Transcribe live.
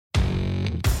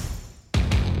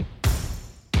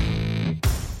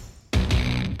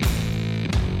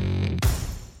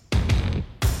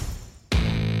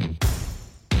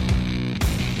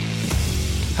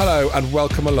Hello and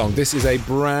welcome along. This is a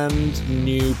brand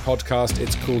new podcast.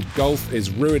 It's called Golf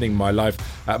is Ruining My Life.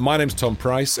 My name's Tom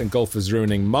Price and golf is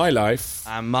ruining my life.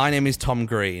 And my name is Tom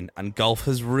Green and golf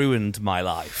has ruined my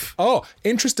life. Oh,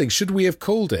 interesting. Should we have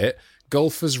called it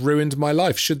Golf Has Ruined My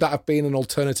Life? Should that have been an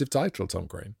alternative title, Tom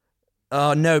Green?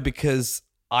 No, because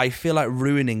I feel like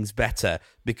ruining's better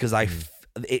because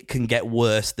it can get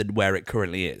worse than where it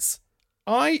currently is.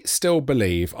 I still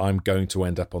believe I'm going to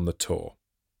end up on the tour.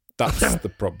 That's the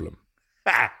problem.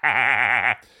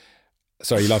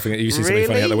 Sorry, you're laughing at you see something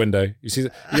funny out the window.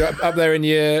 You're up there in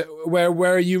your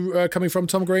where are you coming from,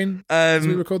 Tom Green? As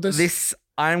we record this?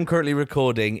 I am currently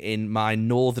recording in my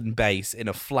northern base in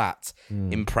a flat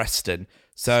in Preston.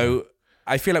 So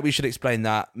I feel like we should explain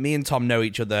that me and Tom know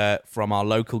each other from our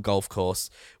local golf course,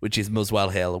 which is Muswell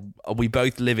Hill. We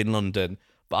both live in London,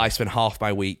 but I spend half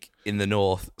my week in the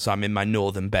north, so I'm in my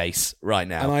northern base right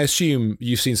now. And I assume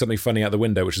you've seen something funny out the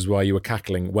window, which is why you were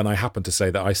cackling when I happened to say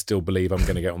that I still believe I'm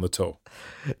going to get on the tour.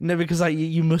 No, because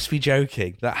you must be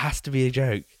joking. That has to be a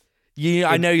joke.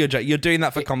 I know you're joking. You're doing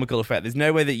that for comical effect. There's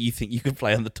no way that you think you can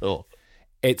play on the tour.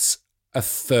 It's a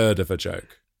third of a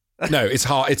joke. No, it's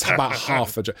about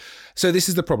half a joke. So this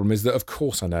is the problem, is that of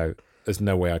course I know there's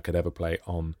no way I could ever play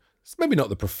on, maybe not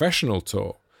the professional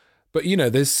tour, but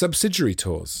there's subsidiary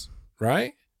tours,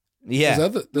 right? Yeah,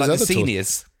 there's like other the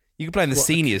seniors. Tours. You could play in the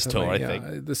seniors tour, I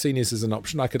think. The seniors is an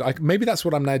option. Maybe that's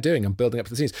what I'm now doing. I'm building up to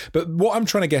the seniors. But what I'm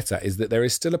trying to get at is that there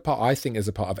is still a part, I think there's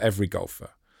a part of every golfer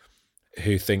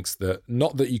who thinks that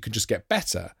not that you can just get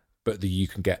better, but that you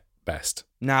can get best.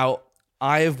 Now,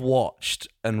 I have watched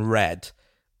and read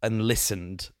and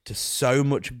listened to so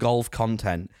much golf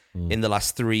content in the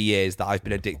last 3 years that I've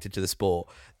been addicted to the sport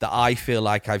that I feel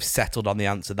like I've settled on the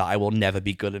answer that I will never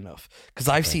be good enough. Because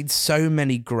I've seen so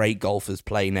many great golfers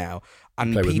play now.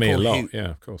 And play people with me a lot,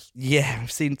 yeah, of course. Yeah,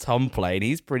 I've seen Tom play and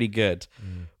he's pretty good.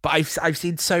 But I've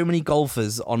seen so many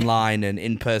golfers online and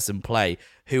in person play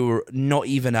who are not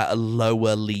even at a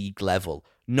lower league level.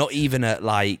 Not even at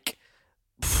not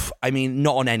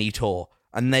on any tour.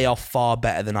 And they are far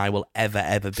better than I will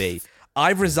ever be.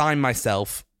 I've resigned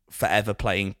myself forever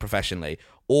playing professionally.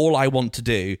 All I want to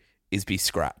do is be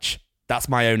scratch. That's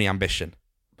my only ambition.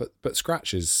 But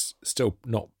scratch is still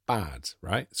not bad,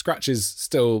 right? Scratch is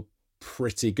still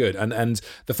pretty good. And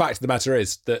the fact of the matter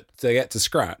is that to get to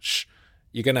scratch,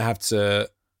 you're going to have to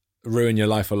ruin your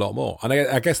life a lot more. And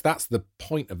I guess that's the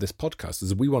point of this podcast,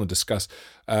 is we want to discuss,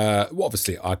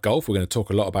 obviously, our golf. We're going to talk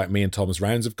a lot about me and Tom's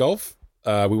rounds of golf.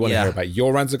 We want to hear about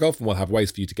your rounds of golf, and we'll have ways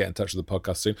for you to get in touch with the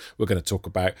podcast soon. We're going to talk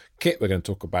about kit. We're going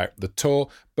to talk about the tour.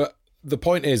 But the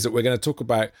point is that we're going to talk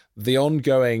about the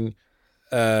ongoing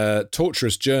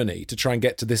torturous journey to try and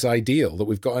get to this ideal that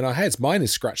we've got in our heads. Mine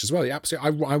is scratch as well. Yeah,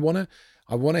 absolutely. I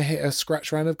want to hit a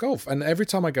scratch round of golf. And every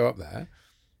time I go up there,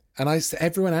 and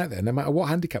everyone out there, no matter what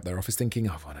handicap they're off, is thinking,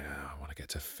 I want to get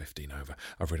to 15 over.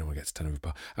 I really want to get to 10 over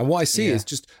par. And what I see is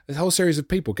just a whole series of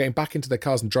people getting back into their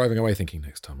cars and driving away thinking,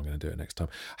 next time I'm going to do it next time.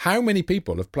 How many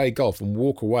people have played golf and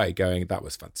walk away going, that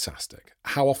was fantastic?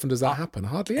 How often does that happen?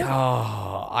 Hardly ever.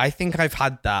 Oh, I think I've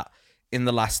had that in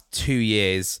the last 2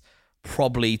 years,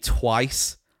 probably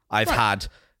twice. I've had,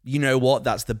 you know what,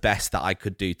 that's the best that I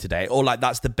could do today. Or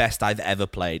that's the best I've ever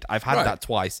played. I've had that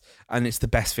twice, and it's the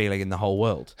best feeling in the whole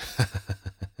world.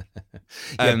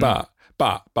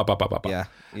 But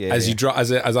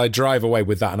as I drive away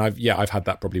with that, and I've had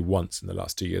that probably once in the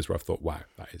last 2 years where I've thought, wow,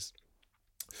 that is.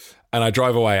 And I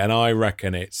drive away, and I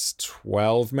reckon it's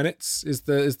 12 minutes is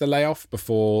the layoff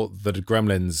before the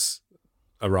gremlins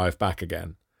arrive back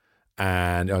again.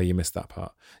 And you missed that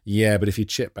part. Yeah, but if you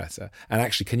chip better, and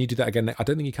actually, can you do that again? I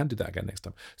don't think you can do that again next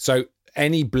time. So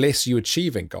any bliss you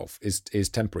achieve in golf is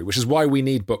temporary, which is why we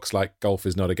need books like Golf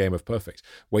Is Not a Game of Perfect,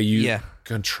 where you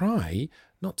can try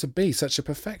not to be such a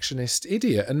perfectionist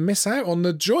idiot and miss out on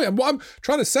the joy. And what I'm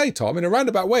trying to say, Tom, in a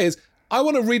roundabout way, is I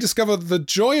want to rediscover the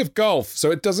joy of golf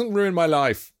so it doesn't ruin my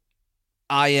life.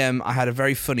 I had a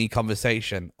very funny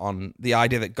conversation on the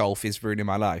idea that golf is ruining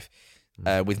my life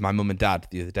with my mum and dad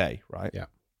the other day, right? Yeah.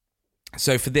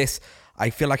 So for this, I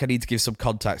feel like I need to give some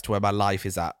context to where my life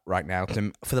is at right now.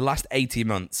 For the last 18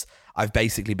 months, I've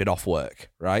basically been off work,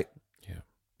 right? Yeah.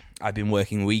 I've been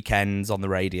working weekends on the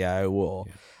radio, or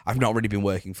I've not really been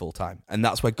working full time. And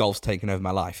that's where golf's taken over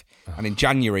my life. And in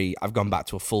January, I've gone back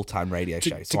to a full-time radio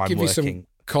show. So I'm give working. You some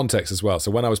context as well.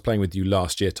 So when I was playing with you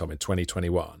last year, Tom, in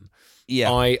 2021,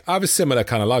 I have a similar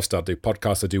kind of lifestyle. I do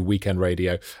podcasts, I do weekend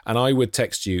radio, and I would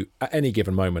text you at any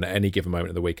given moment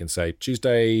of the week and say,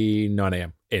 Tuesday, 9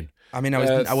 a.m. in. I mean,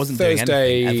 I wasn't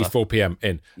Thursday, doing anything ever. 4 p.m.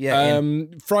 in. Yeah,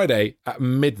 Friday at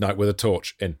midnight with a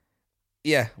torch in.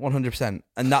 Yeah, 100%.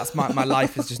 And that's my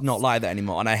life is just not like that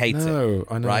anymore. And I hate it. No,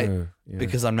 I know. Right? Yeah.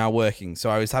 Because I'm now working. So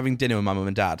I was having dinner with my mum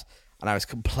and dad and I was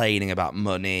complaining about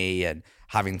money and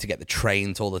having to get the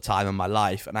trains all the time in my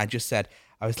life. And I just said,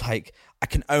 I was like, I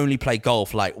can only play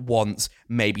golf like once,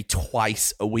 maybe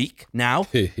twice a week now.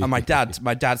 And my dad's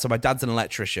an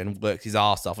electrician, works his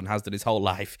arse off and has done his whole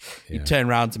life. He turned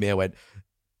around to me and went,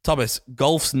 Thomas,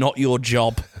 golf's not your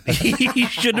job. That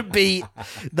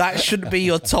shouldn't be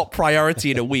your top priority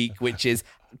in a week, which is,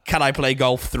 can I play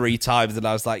golf 3 times? And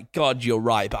I was like, God, you're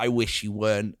right, but I wish you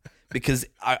weren't, because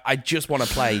I just want to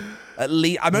play at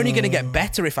least. I'm only going to get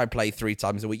better if I play 3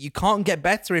 times a week. You can't get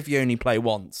better if you only play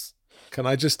once. Can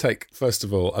I just take, first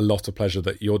of all, a lot of pleasure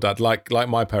that your dad, like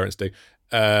my parents do,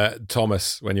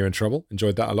 Thomas, when you're in trouble,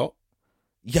 enjoyed that a lot?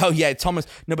 Yo, yeah, Thomas.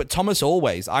 No, but Thomas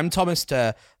always. I'm Tom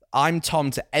to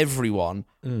everyone,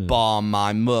 bar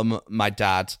my mum, my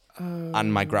dad,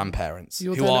 and my grandparents,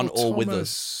 who aren't all with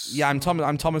us. Yeah, I'm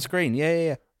Thomas Green.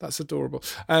 Yeah. That's adorable.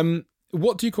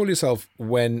 What do you call yourself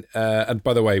when? And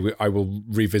by the way, I will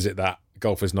revisit that.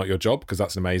 Golf is not your job, because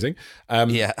that's amazing.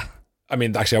 Yeah. I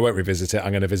mean, actually, I won't revisit it.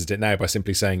 I'm going to visit it now by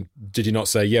simply saying, did you not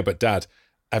say, yeah, but Dad,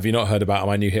 have you not heard about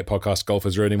my new hit podcast, Golf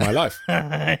is Ruining My Life?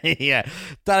 Yeah.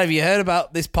 Dad, have you heard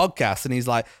about this podcast? And he's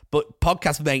like, but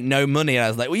podcasts make no money. And I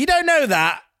was like, well, you don't know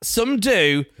that. Some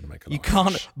do. You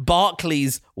can't.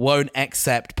 Barclays won't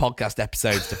accept podcast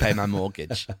episodes to pay my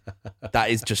mortgage. That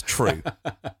is just true.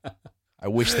 I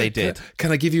wish they did.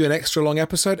 Can I give you an extra long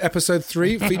episode? Episode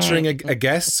 3, featuring a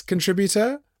guest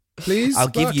contributor? Please, I'll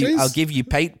give you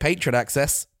Patreon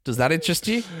access. Does that interest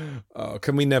you? Oh,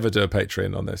 can we never do a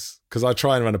Patreon on this? Because I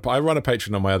run a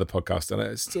Patreon on my other podcast, and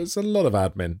it's a lot of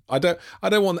admin. I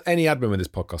don't want any admin with this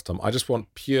podcast, Tom. I just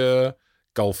want pure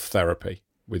golf therapy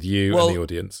with you and the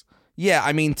audience. Yeah,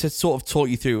 I mean, to sort of talk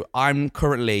you through, I'm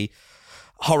currently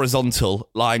horizontal,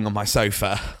 lying on my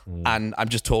sofa, and I'm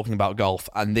just talking about golf,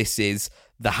 and this is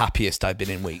the happiest I've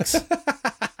been in weeks.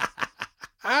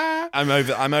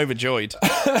 I'm overjoyed.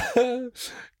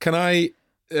 Can I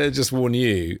just warn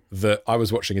you that I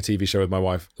was watching a TV show with my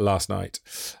wife last night,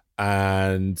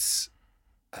 and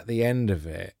at the end of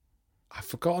it, I've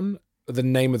forgotten the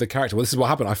name of the character. Well, this is what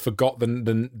happened. I forgot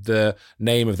the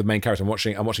name of the main character. I'm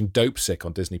watching Dope Sick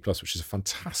on Disney Plus, which is a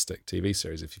fantastic TV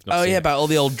series. If you've not seen it. About all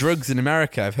the old drugs in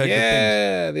America. I've heard good things.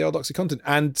 Yeah, the old OxyContin.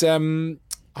 And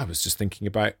I was just thinking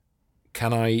about,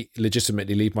 can I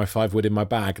legitimately leave my 5-wood in my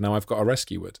bag now I've got a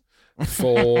rescue wood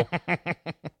for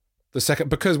the second?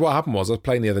 Because what happened was I was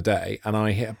playing the other day and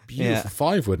I hit a beautiful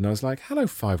 5-wood, and I was like, hello,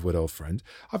 5-wood, old friend.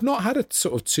 I've not had a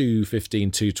sort of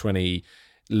 215, 220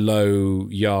 low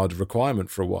yard requirement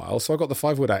for a while, so I got the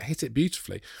 5-wood out, hit it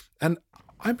beautifully, and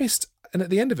I missed. And at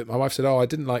the end of it, my wife said, "Oh, I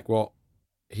didn't like what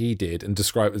he did," and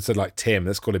said like Tim.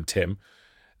 Let's call him Tim.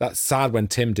 That's sad when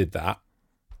Tim did that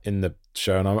in the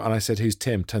show, and I said, "Who's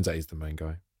Tim?" Turns out he's the main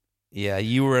guy. Yeah,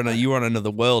 you were on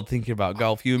another world thinking about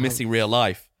golf. You were missing real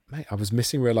life. Mate, I was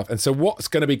missing real life. And so what's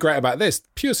going to be great about this,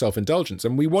 pure self-indulgence,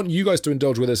 and we want you guys to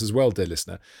indulge with us as well, dear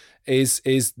listener, is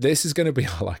this is going to be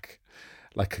like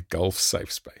a golf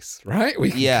safe space, right?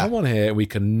 We can come on here, we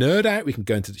can nerd out, we can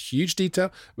go into huge detail,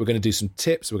 we're going to do some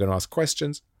tips, we're going to ask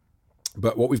questions.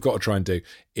 But what we've got to try and do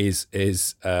is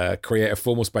create a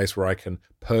formal space where I can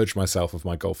purge myself of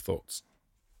my golf thoughts.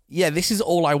 Yeah, this is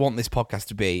all I want this podcast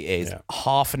to be, is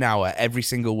half an hour every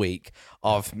single week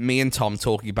of me and Tom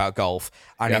talking about golf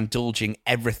and indulging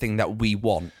everything that we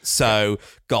want. So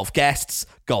golf guests,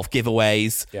 golf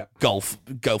giveaways, golf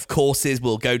courses,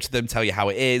 we'll go to them, tell you how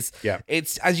it is. Yeah.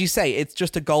 It's, as you say, it's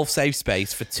just a golf safe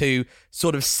space for two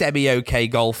sort of semi-okay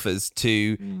golfers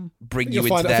to bring you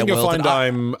into their world. You'll find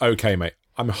I'm okay, mate.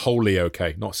 I'm wholly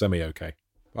okay, not semi-okay.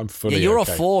 I'm fully okay. You're a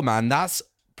 4, man. That's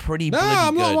pretty bloody good.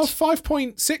 I'm not. I'm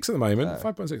 5.6 at the moment.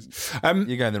 5.6.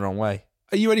 You're going the wrong way.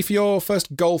 Are you ready for your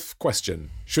first golf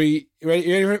question? You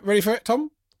ready for it,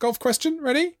 Tom? Golf question?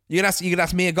 Ready? You can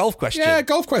ask me a golf question. Yeah,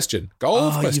 golf question.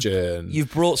 Question.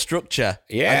 You've brought structure.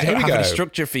 Yeah, I don't have any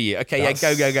structure for you. Okay,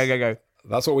 go.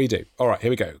 That's what we do. All right,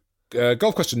 here we go.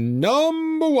 Golf question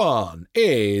number 1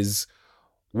 is,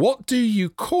 what do you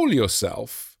call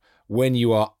yourself when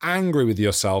you are angry with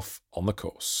yourself on the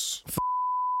course?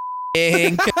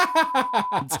 We'll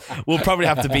probably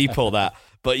have to beep all that,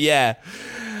 but yeah.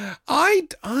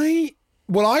 The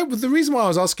reason why I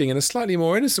was asking in a slightly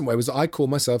more innocent way was I call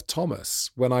myself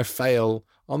Thomas when I fail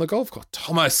on the golf course.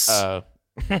 Thomas. Oh.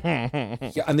 Yeah,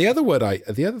 and the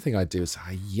other thing I do is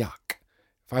I yuck.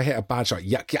 If I hit a bad shot,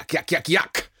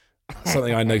 yuck.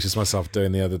 Something I noticed myself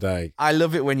doing the other day. I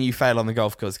love it when you fail on the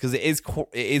golf course because it is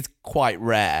quite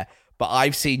rare. but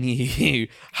I've seen you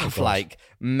have like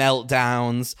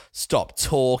meltdowns, stop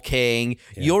talking.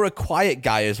 Yeah. You're a quiet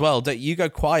guy as well. Don't you go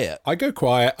quiet? I go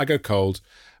quiet. I go cold.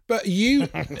 But you,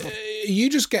 you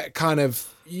just get kind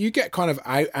of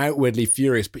outwardly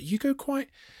furious, but you go quite,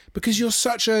 because you're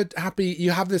such a happy, you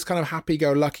have this kind of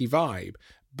happy-go-lucky vibe,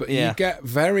 but you get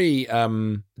very,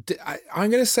 I'm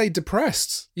going to say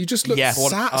depressed. You just look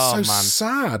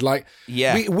sad. Like,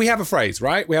 we have a phrase,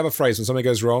 right? We have a phrase when something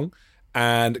goes wrong.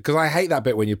 And because I hate that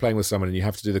bit when you're playing with someone and you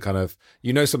have to do the kind of,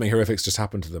 something horrific's just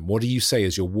happened to them. What do you say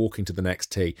as you're walking to the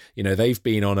next tee? They've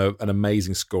been on an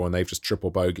amazing score and they've just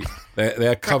triple bogeyed.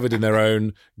 They're covered in their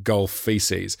own golf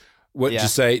feces. What do you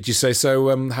say? Do you say,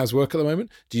 so how's work at the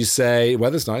moment? Do you say,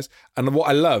 weather's nice? And what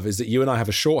I love is that you and I have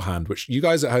a shorthand, which you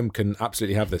guys at home can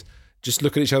absolutely have this. Just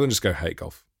look at each other and just go, hate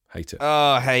golf. Hate it.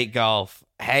 Oh, hate golf.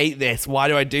 Hate this. Why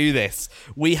do I do this?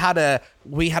 We had a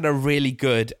really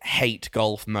good hate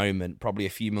golf moment probably a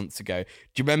few months ago. Do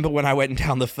you remember when I went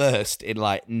down the first in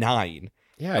like 9?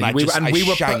 Yeah, we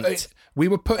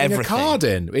were putting everything. A card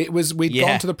in. We'd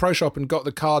gone to the pro shop and got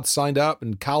the card signed up,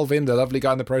 and Calvin, the lovely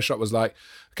guy in the pro shop, was like,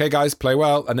 "Okay, guys, play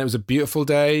well." And it was a beautiful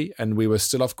day, and we were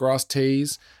still off grass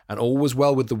tees, and all was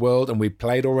well with the world. And we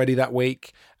played already that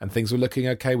week, and things were looking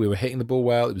okay. We were hitting the ball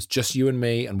well. It was just you and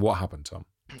me. And what happened, Tom?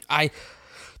 I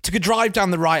took a drive down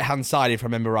the right hand side, if I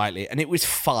remember rightly, and it was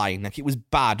fine. Like, it was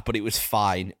bad, but it was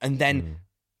fine. And then.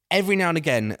 Every now and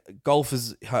again,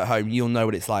 golfers at home, you'll know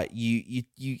what it's like.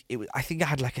 I think I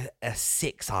had like a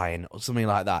 6 iron or something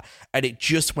like that, and it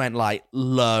just went like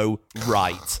low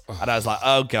right, and I was like,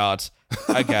 oh god,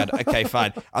 okay,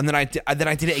 fine. And then I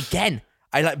did it again.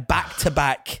 I like back to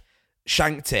back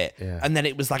shanked it, and then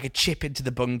it was like a chip into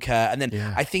the bunker, and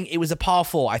then I think it was a par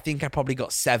 4. I think I probably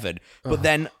got 7, but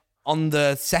then on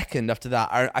the second after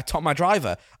that, I topped my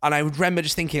driver, and I remember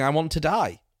just thinking, I want to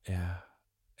die.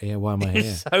 Yeah, why am I here?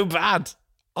 It's so bad.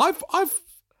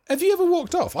 Have you ever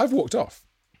walked off? I've walked off.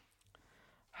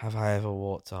 Have I ever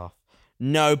walked off?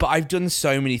 No, but I've done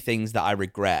so many things that I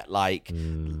regret. Like,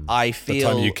 I feel...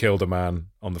 The time you killed a man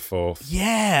on the 4th.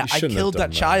 Yeah, I killed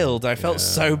that child. I felt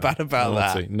so bad about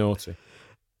that. Naughty.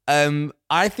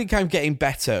 I think I'm getting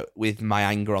better with my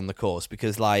anger on the course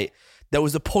because, like, there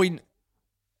was a point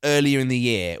earlier in the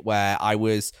year where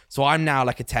I'm now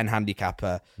like a 10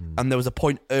 handicapper, and there was a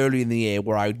point earlier in the year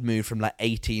where I would move from like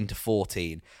 18 to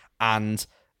 14, and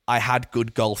I had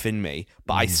good golf in me,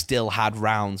 but I still had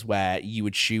rounds where you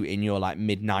would shoot in your like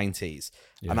mid 90s.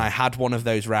 And I had one of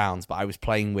those rounds, but I was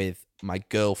playing with my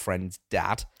girlfriend's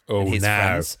dad and his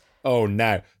friends. Oh,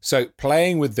 no. So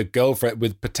playing with the girlfriend,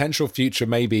 with potential future,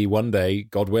 maybe one day,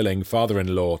 God willing,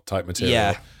 father-in-law type material.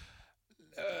 Yeah.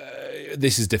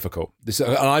 This is difficult.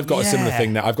 And I've got a similar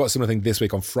thing now. I've got a similar thing this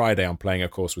week on Friday. I'm playing a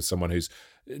course with someone who's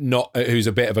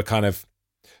a bit of a kind of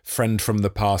friend from the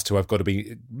past who I've got to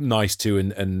be nice to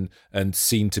and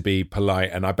seem to be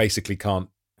polite. And I basically can't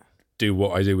do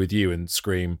what I do with you and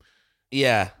scream,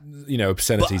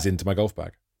 obscenities into my golf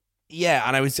bag. Yeah,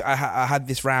 and I had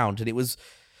this round, and it was.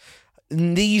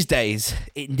 These days,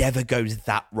 it never goes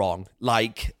that wrong.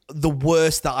 Like, the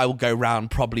worst that I will go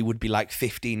round probably would be like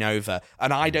 15 over.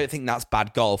 And I don't think that's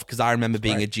bad golf because I remember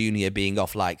being a junior being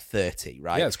off like 30,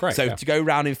 right? Yeah, it's great. So to go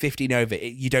round in 15 over,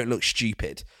 you don't look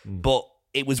stupid. But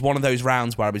it was one of those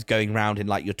rounds where I was going round in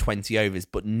like your 20 overs,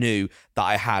 but knew that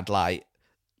I had like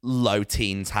low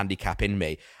teens handicap in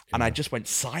me. And I just went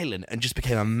silent and just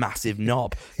became a massive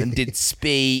knob and didn't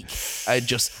speak. And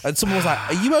someone was like,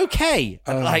 "Are you okay?"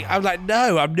 And I'm like,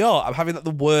 "No, I'm not. I'm having like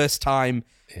the worst time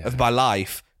of my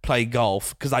life playing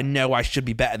golf because I know I should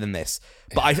be better than this."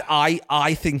 But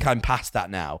I think I'm past that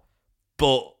now.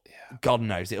 But God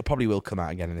knows, it probably will come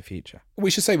out again in the future.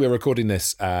 We should say we're recording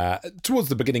this towards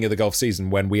the beginning of the golf season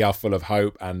when we are full of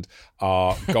hope and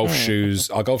our golf shoes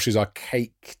are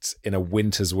caked in a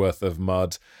winter's worth of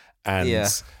mud. And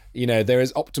there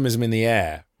is optimism in the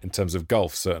air in terms of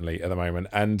golf, certainly at the moment,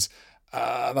 and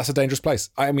that's a dangerous place.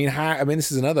 I mean, this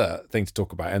is another thing to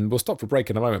talk about, and we'll stop for break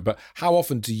in a moment. But how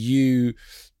often do you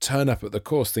turn up at the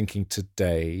course thinking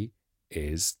today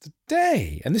is the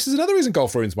day? And this is another reason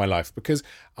golf ruins my life, because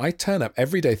I turn up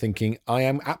every day thinking I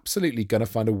am absolutely going to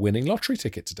find a winning lottery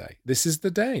ticket today. This is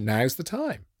the day. Now's the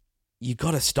time. You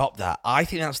got to stop that. I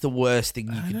think that's the worst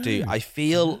thing you could do. I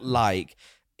feel like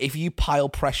if you pile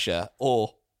pressure,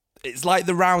 or it's like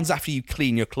the rounds after you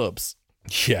clean your clubs.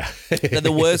 Yeah. They're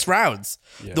the worst rounds.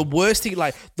 Yeah. The worst thing,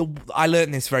 I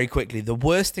learned this very quickly. The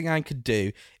worst thing I could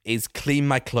do is clean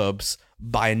my clubs,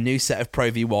 buy a new set of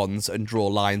Pro V1s and draw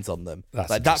lines on them.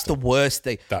 That's the worst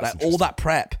thing. All that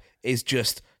prep is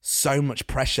just so much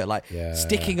pressure.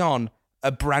 Sticking on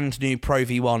a brand new Pro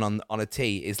V1 on a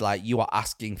tee is like, you are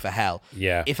asking for hell.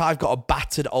 Yeah. If I've got a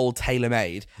battered old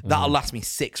TaylorMade, that'll last me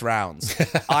 6 rounds.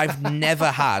 I've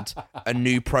never had a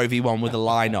new Pro V1 with a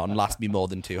line on last me more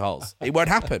than 2 holes. It won't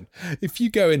happen. If you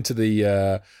go into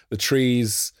the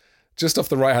trees just off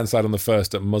the right-hand side on the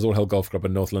first at Muswell Hill Golf Club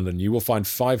in North London, you will find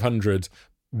 500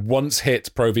 once hit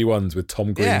Pro V1s with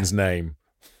Tom Green's name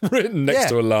written next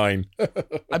to a line.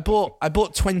 I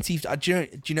bought 20. Do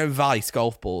you know Vice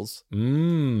golf balls?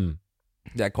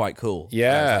 They're quite cool.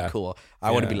 Yeah. They're cool.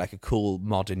 I want to be like a cool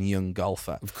modern young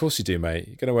golfer. Of course you do, mate.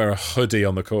 You're going to wear a hoodie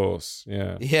on the course.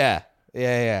 Yeah.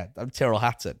 Yeah. I'm Tyrrell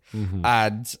Hatton.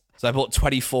 And so I bought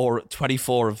 24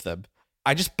 of them.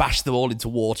 I just bashed them all into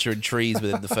water and trees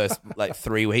within the first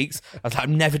 3 weeks. I was like,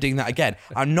 I'm never doing that again.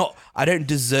 I don't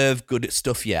deserve good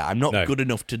stuff yet. I'm not good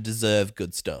enough to deserve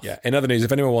good stuff. Yeah. In other news,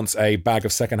 if anyone wants a bag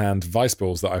of secondhand Vice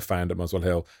balls that I found at Muswell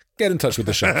Hill, get in touch with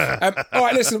the show. All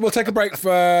right, listen, we'll take a break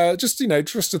for just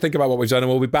to think about what we've done,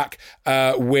 and we'll be back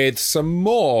with some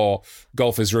more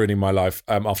Golf is Ruining My Life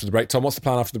after the break. Tom, what's the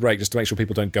plan after the break, just to make sure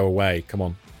people don't go away? Come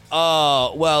on.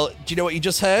 Oh, well, do you know what you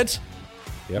just heard?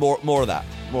 Yep. More of that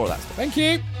stuff. Thank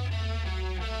you.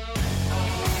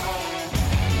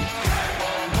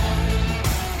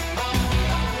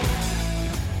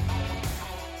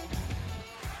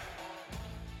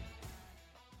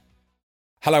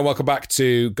 Hello, welcome back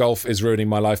to Golf is Ruining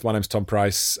My Life. My name's Tom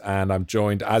Price, and I'm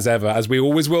joined, as ever, as we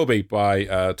always will be, by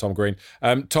Tom Green.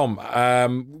 Tom,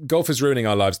 Golf is Ruining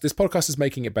Our Lives. This podcast is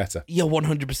making it better. Yeah,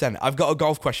 100%. I've got a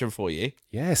golf question for you.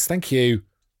 Yes, thank you.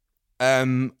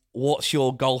 What's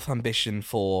your golf ambition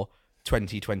for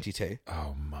 2022?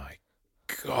 Oh, my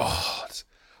God.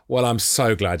 Well, I'm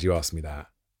so glad you asked me that.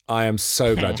 I am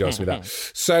so glad you asked me that.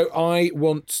 So I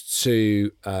want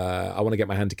to get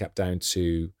my handicap down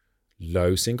to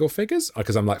low single figures,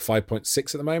 because I'm like 5.6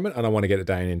 at the moment, and I want to get it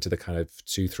down into the kind of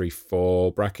 2, 3,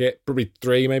 4 bracket, probably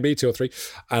 3, maybe 2 or 3.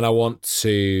 And I want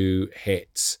to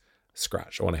hit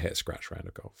scratch. I want to hit a scratch round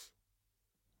of golf.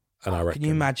 And I reckon, can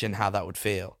you imagine how that would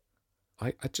feel?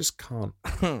 I just can't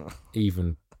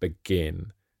even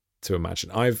begin to imagine.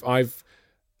 I've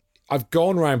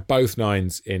gone around both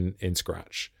nines in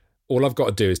scratch. All I've got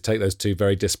to do is take those 2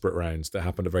 very disparate rounds that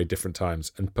happened at very different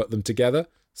times and put them together.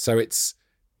 So it's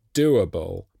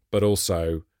doable, but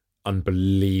also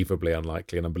unbelievably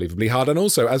unlikely and unbelievably hard. And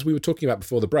also, as we were talking about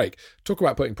before the break, talk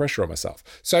about putting pressure on myself.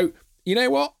 So you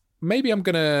know what? Maybe I'm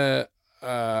gonna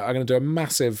do a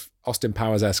massive Austin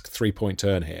Powers-esque 3-point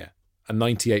turn here. A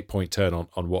 98-point turn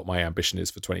on what my ambition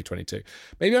is for 2022.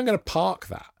 Maybe I'm going to park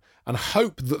that and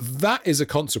hope that is a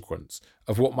consequence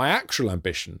of what my actual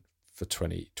ambition for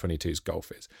 2022's golf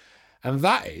is. And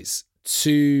that is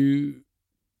to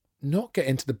not get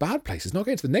into the bad places, not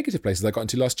get into the negative places I got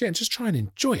into last year, and just try and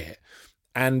enjoy it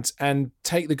and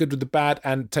take the good with the bad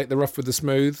and take the rough with the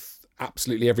smooth,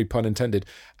 absolutely every pun intended,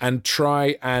 and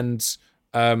try and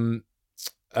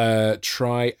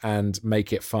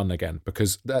make it fun again,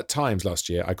 because at times last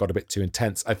year I got a bit too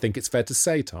intense. I think it's fair to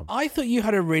say, Tom. I thought you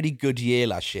had a really good year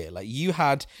last year. Like, you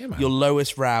had your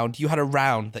lowest round. You had a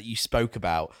round that you spoke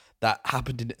about that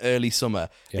happened in early summer,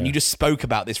 and you just spoke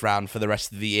about this round for the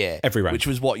rest of the year. Every round. Which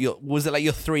was was it like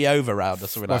your 3 over round or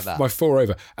something like that? My 4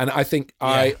 over. And I think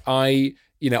I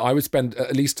would spend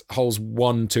at least holes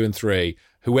 1, 2, and 3,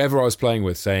 whoever I was playing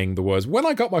with, saying the words, when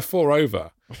I got my 4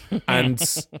 over. And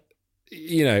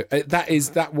that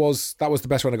was the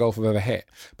best round of golf I've ever hit,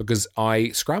 because I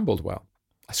scrambled well.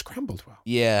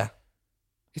 Yeah.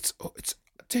 It's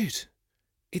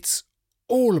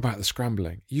all about the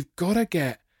scrambling. You've got to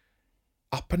get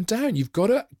up and down. You've got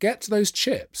to get to those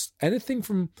chips. Anything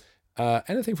from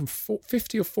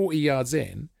 50 or 40 yards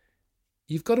in,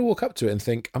 you've got to walk up to it and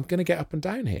think, I'm going to get up and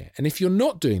down here. And if you're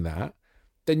not doing that,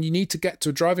 then you need to get to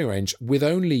a driving range with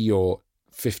only your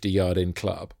 50-yard in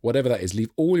club, whatever that is. Leave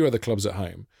all your other clubs at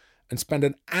home and spend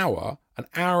an hour and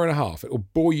a half. It will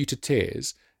bore you to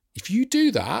tears. If you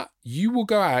do that, you will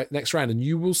go out next round and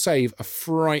you will save a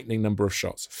frightening number of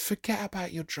shots. Forget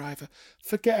about your driver.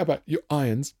 Forget about your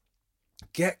irons.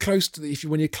 Get close to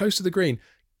when you're close to the green,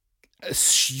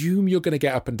 assume you're going to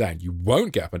get up and down. You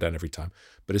won't get up and down every time,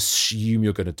 but assume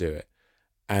you're going to do it.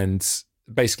 And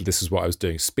basically, this is what I was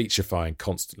doing, speechifying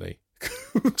constantly.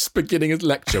 Just beginning a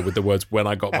lecture with the words, when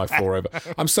I got my 4 over.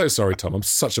 I'm so sorry, Tom. I'm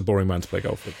such a boring man to play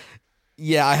golf with.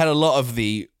 Yeah, I had a lot of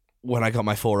the when I got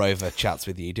my 4 over chats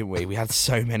with you, didn't we? We had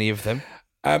so many of them.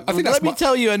 I think that's Let me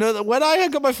tell you, I know that when I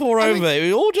got my 4 over,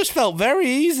 it all just felt very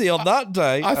easy on that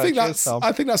day. I think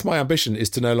that's my ambition, is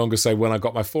to no longer say when I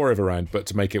got my 4 over round, but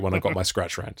to make it when I got my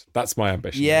scratch round. That's my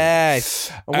ambition.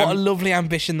 Yes. What a lovely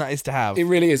ambition that is to have. It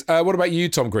really is. What about you,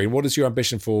 Tom Green? What is your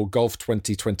ambition for Golf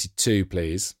 2022,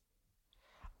 please?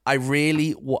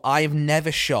 I've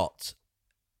never shot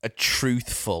a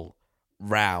truthful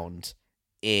round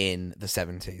in the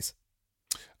 70s.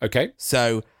 Okay.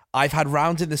 So I've had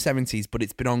rounds in the 70s, but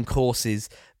it's been on courses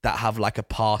that have like a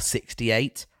par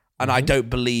 68. And I don't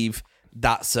believe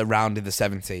that's a round in the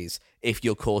 70s if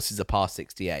your course is a par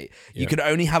 68. You can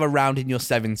only have a round in your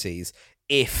 70s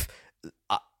if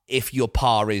your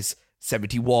par is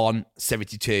 71,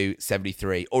 72,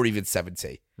 73, or even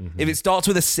 70. If it starts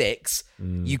with a 6,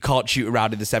 you can't shoot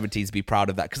around in the 70s and be proud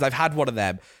of that. Because I've had one of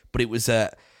them, but it was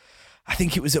I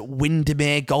think it was at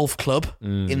Windermere Golf Club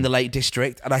in the Lake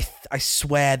District, and I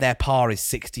swear their par is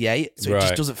 68, so it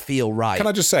just doesn't feel right. Can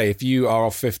I just say, if you are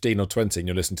off 15 or 20 and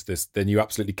you're listening to this, then you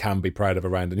absolutely can be proud of a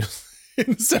round in the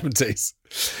 70s.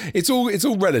 It's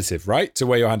all relative, right, to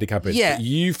where your handicap is. Yeah, but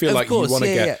you feel like course, you want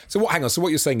to get... Yeah. So hang on. So what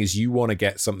you're saying is you want to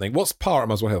get something... What's par at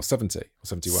Muswell Hill? 70 or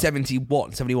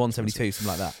 71? 71, 72, something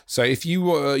like that. So if you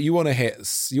want to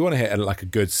hit like a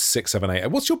good 6, 7, 8...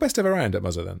 What's your best ever round at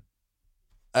Muswell then?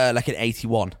 Like an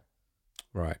 81.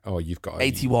 Right. Oh, you've got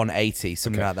 81, 80,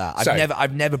 something like that.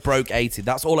 I've never broke 80.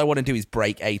 That's all I want to do is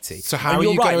break 80. So how are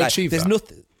you going to achieve there's that?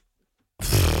 Nothing.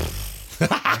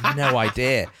 I have no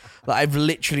idea. I've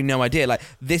literally no idea.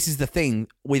 This is the thing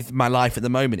with my life at the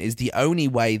moment, is the only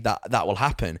way that will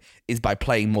happen is by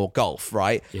playing more golf,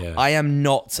 right? Yeah. I am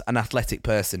not an athletic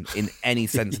person in any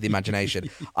sense of the imagination.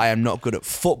 I am not good at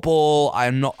football.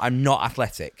 I'm not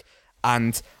athletic.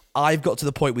 And I've got to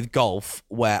the point with golf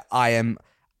where I am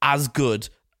as good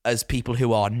as people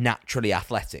who are naturally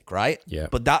athletic, right? Yeah.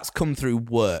 But that's come through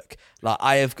work.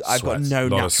 I've got no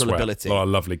natural ability. A lot of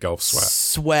lovely golf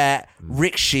Sweat,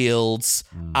 Rick Shields,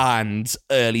 and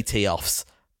early tee-offs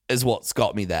is what's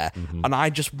got me there. And I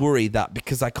just worry that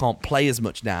because I can't play as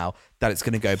much now, that it's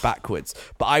going to go backwards.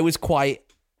 But I was quite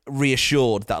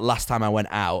reassured that last time I went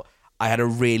out, I had a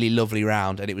really lovely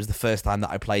round, and it was the first time that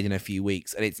I played in a few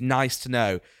weeks. And it's nice to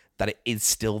know that it is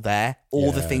still there.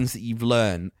 All the things that you've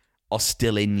learned are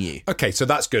still in you. Okay, so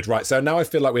that's good, right? So now I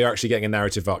feel like we're actually getting a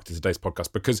narrative arc to today's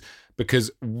podcast,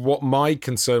 because what my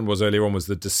concern was earlier on was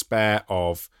the despair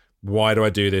of, why do I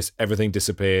do this? Everything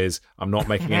disappears. I'm not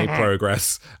making any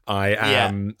progress. I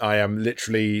am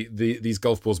literally, these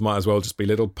golf balls might as well just be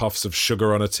little puffs of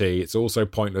sugar on a tee. It's all so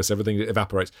pointless. Everything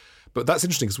evaporates. But that's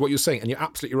interesting, because what you're saying, and you're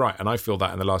absolutely right, and I feel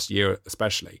that in the last year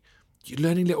especially, you're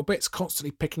learning little bits, constantly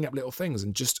picking up little things,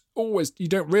 and just always, you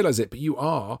don't realise it, but you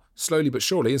are slowly but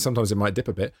surely, and sometimes it might dip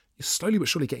a bit, you're slowly but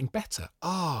surely getting better.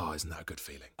 Isn't that a good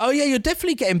feeling? Oh yeah, you're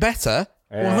definitely getting better.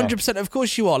 100%, of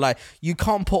course you are. You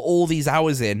can't put all these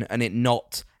hours in and it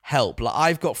not help.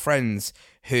 I've got friends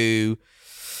who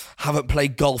haven't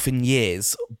played golf in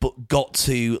years, but got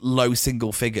to low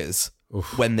single figures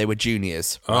when they were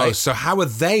juniors. Right? Oh, so how are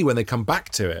they when they come back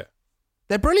to it?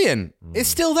 They're brilliant. It's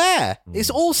still there. It's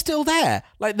all still there.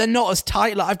 They're not as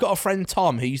tight. I've got a friend,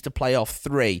 Tom, who used to play off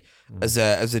 3 as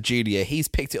a junior. He's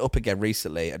picked it up again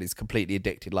recently, and he's completely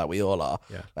addicted, like we all are.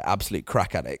 Yeah. Absolute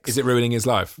crack addicts. Is it ruining his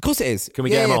life? Of course it is. Can we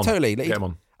get him on? Totally. Get him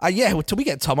on. Till we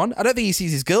get Tom on. I don't think he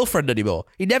sees his girlfriend anymore.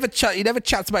 He never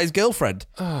chats about his girlfriend.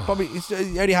 Probably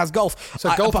he only has golf.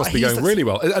 So golf must be going really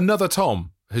well. Another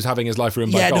Tom who's having his life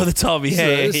ruined by golf. Another Tom.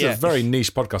 It's a very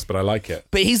niche podcast, but I like it.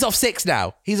 But he's off 6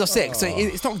 now. He's off 6, so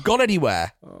it's not gone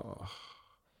anywhere.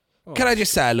 Can I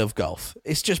just say I love golf?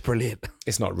 It's just brilliant.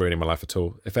 It's not ruining my life at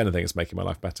all. If anything, it's making my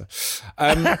life better.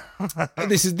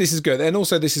 This is good. And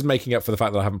also this is making up for the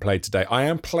fact that I haven't played today. I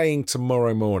am playing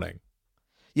tomorrow morning.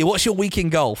 Yeah, what's your week in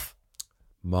golf?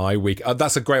 My week.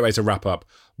 That's a great way to wrap up.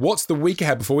 What's the week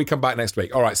ahead before we come back next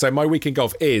week? All right, so my week in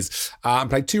golf is I'm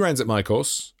playing 2 rounds at my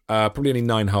course. Probably only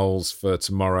 9 holes for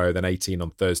tomorrow, then 18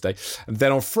 on Thursday. And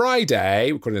then on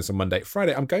Friday, recording this on Monday,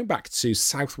 Friday, I'm going back to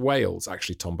South Wales,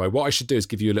 actually, Tombo. What I should do is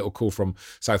give you a little call from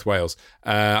South Wales.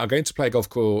 I'm going to play a golf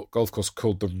course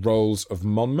called the Rolls of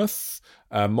Monmouth.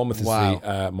 Monmouth is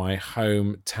my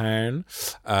hometown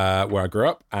where I grew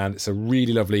up, and it's a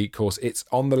really lovely course. It's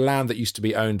on the land that used to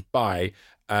be owned by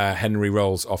Henry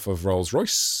Rolls off of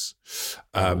Rolls-Royce.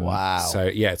 Wow. So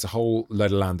yeah, it's a whole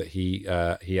load of land that he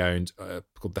owned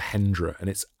called the Hendra, and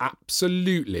it's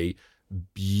absolutely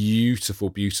beautiful.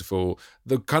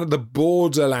 The kind of the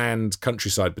borderland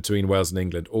countryside between Wales and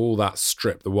England, all that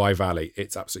strip, the Wye Valley,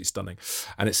 it's absolutely stunning.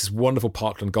 And it's this wonderful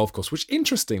parkland golf course, which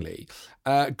interestingly,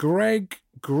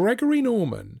 Gregory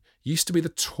Norman used to be the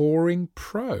touring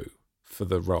pro for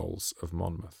the Rolls of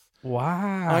Monmouth.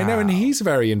 Wow. I know, and he's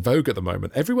very in vogue at the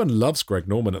moment. Everyone loves Greg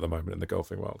Norman at the moment in the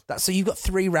golfing world. So you've got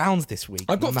 3 rounds this week.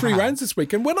 I've got 3 rounds this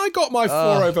week, and when I got my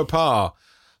 4 over par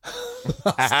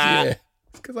last year,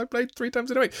 because I played 3 times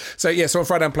in a week. So on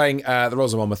Friday I'm playing the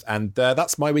Royals of Monmouth, and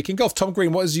that's my week in golf. Tom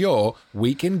Green, what is your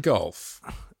week in golf?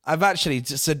 I've actually,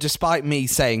 so despite me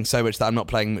saying so much that I'm not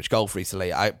playing much golf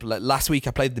recently, last week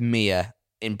I played the Mia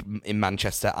in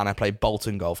Manchester, and I played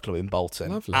Bolton Golf Club in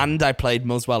Bolton. Lovely. And I played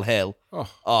Muswell Hill,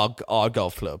 our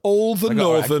golf club. All the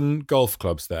northern golf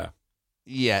clubs there.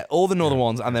 Yeah, all the northern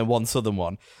ones, and then one southern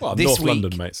one. Well, this North week,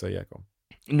 London, mate, so yeah, go on.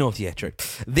 North, yeah, true.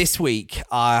 This week,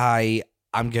 I'm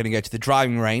going to go to the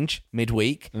driving range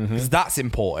midweek, because that's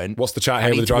important. What's the chat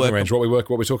here with the driving range? What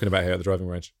we're talking about here at the driving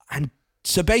range? And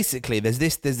so basically, there's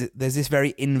this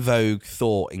very in vogue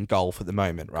thought in golf at the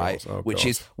moment, right? Which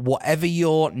is whatever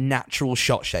your natural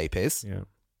shot shape is,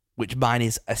 which mine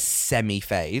is a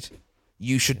semi-fade,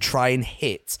 you should try and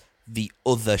hit the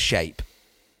other shape,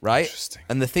 right? Interesting.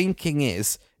 And the thinking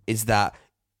is that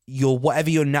whatever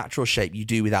your natural shape you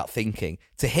do without thinking,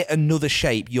 to hit another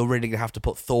shape, you're really going to have to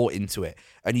put thought into it,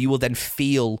 and you will then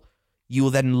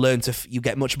learn you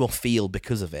get much more feel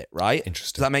because of it, right?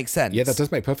 Interesting. Does that make sense? Yeah, that does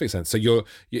make perfect sense. So you're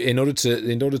in order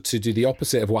to do the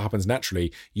opposite of what happens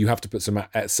naturally, you have to put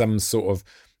some sort of,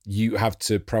 you have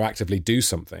to proactively do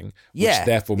something, which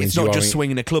therefore means it's not just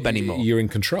swinging a club anymore. You're in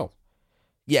control.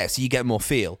 Yeah, so you get more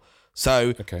feel.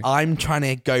 So I'm trying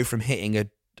to go from hitting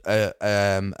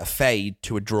a fade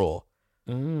to a draw.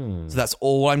 So that's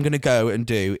all I'm going to go and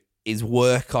do is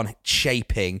work on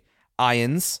shaping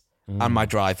irons and my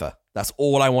driver. That's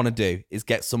all I want to do is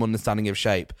get some understanding of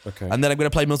shape. Okay. And then I'm going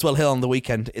to play Muswell Hill on the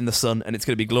weekend in the sun, and it's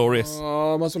going to be glorious.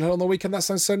 Oh, Muswell Hill on the weekend. That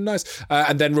sounds so nice.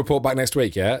 And then report back next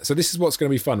week, yeah? So this is what's going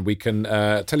to be fun. We can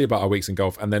tell you about our weeks in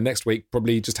golf, and then next week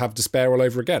probably just have despair all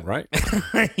over again, right?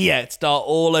 Yeah, start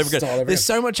all over again. There's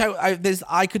so much.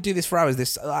 I could do this for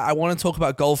hours. I want to talk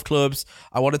about golf clubs.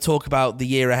 I want to talk about the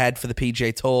year ahead for the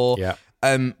PGA Tour. Yeah.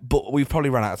 But we've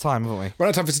probably run out of time, haven't we? Run out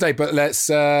of time for today, but let's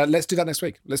do that next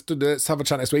week. Let's have a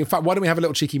chat next week. In fact, why don't we have a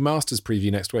little cheeky Masters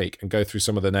preview next week and go through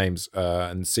some of the names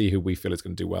and see who we feel is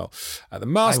going to do well at the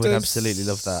Masters. I would absolutely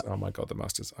love that. Oh my God, the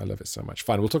Masters. I love it so much.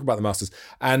 Fine, we'll talk about the Masters.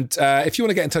 And if you want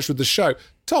to get in touch with the show,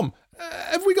 Tom,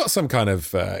 have we got some kind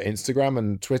of Instagram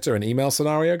and Twitter and email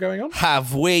scenario going on?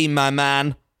 Have we, my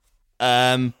man?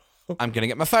 I'm going to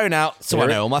get my phone out so I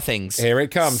know all my things. Here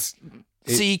it comes.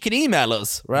 So you can email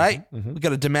us, right? We've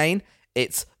got a domain.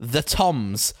 It's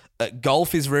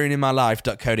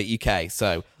thetoms@golfisruiningmylife.co.uk.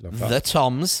 So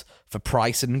thetoms for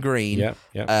Price and Green at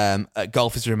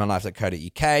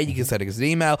golfisruiningmylife.co.uk. You can send us an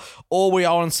email, or we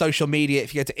are on social media.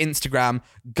 If you go to Instagram,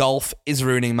 Golf is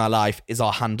Ruining My Life is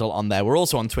our handle on there. We're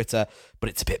also on Twitter, but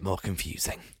it's a bit more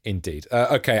confusing. Indeed.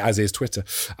 Okay, as is Twitter,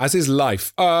 as is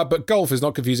life. But golf is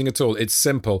not confusing at all. It's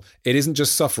simple. It isn't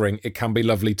just suffering. It can be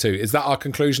lovely too. Is that our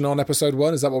conclusion on episode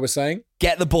 1? Is that what we're saying?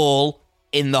 Get the ball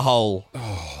in the hole.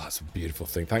 Oh, that's a beautiful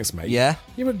thing. Thanks, mate. Yeah.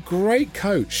 You're a great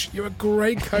coach. You're a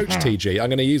great coach, TG. I'm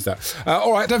going to use that.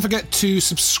 All right, don't forget to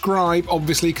subscribe,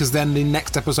 obviously, because then the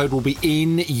next episode will be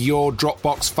in your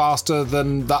Dropbox faster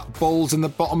than that ball's in the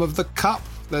bottom of the cup.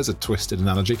 There's a twisted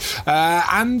analogy.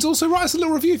 And also write us a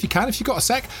little review if you can, if you've got a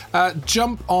sec.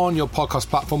 Jump on your podcast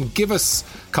platform. Give us,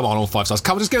 come on, all 5 stars.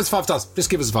 Come on, just give us 5 stars. Just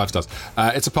give us 5 stars.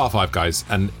 It's a par 5, guys,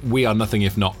 and we are nothing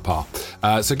if not par.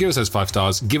 So give us those 5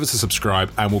 stars. Give us a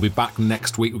subscribe, and we'll be back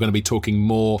next week. We're going to be talking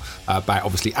more about,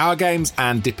 obviously, our games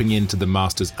and dipping into the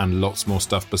Masters and lots more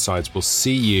stuff besides. We'll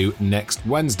see you next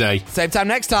Wednesday. Same time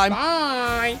next time.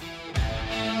 Bye.